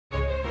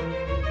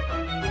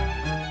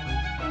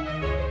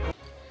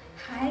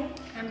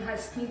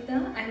Hasmitha.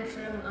 I'm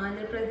from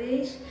Andhra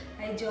Pradesh.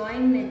 I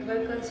joined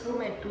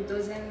networkershome at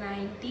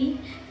 2019,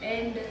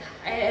 and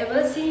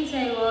ever since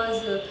I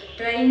was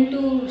trying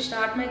to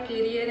start my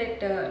career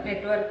at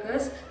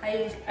networkers,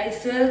 I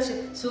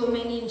searched so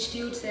many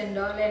institutes and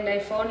all, and I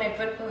found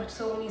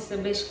networkershome is the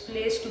best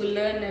place to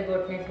learn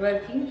about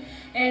networking.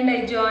 And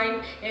I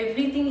joined.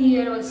 Everything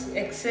here was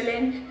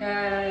excellent.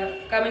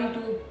 Coming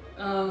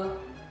to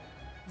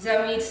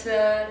Zamir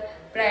sir,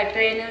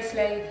 trainers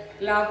like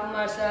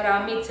Kumar sir,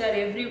 Amit sir,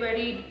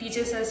 everybody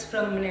teaches us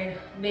from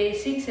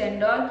basics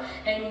and all.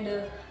 And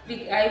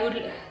I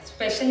would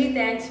especially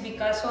thanks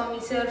Swami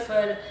sir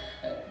for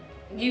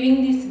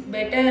giving these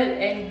better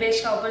and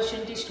best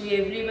opportunities to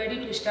everybody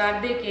to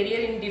start their career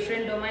in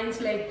different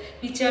domains, like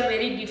which are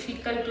very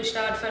difficult to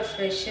start for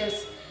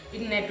freshers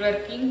in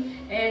networking.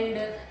 And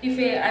if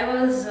I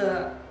was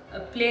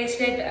placed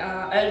at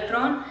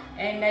ALTRAN,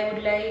 and I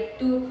would like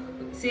to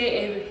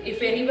say,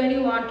 if anybody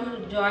want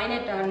to join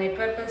at our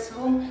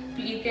networkershome,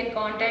 you can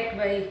contact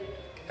by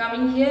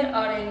coming here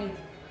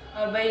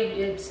or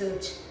by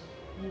search.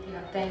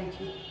 Yeah,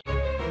 thank you.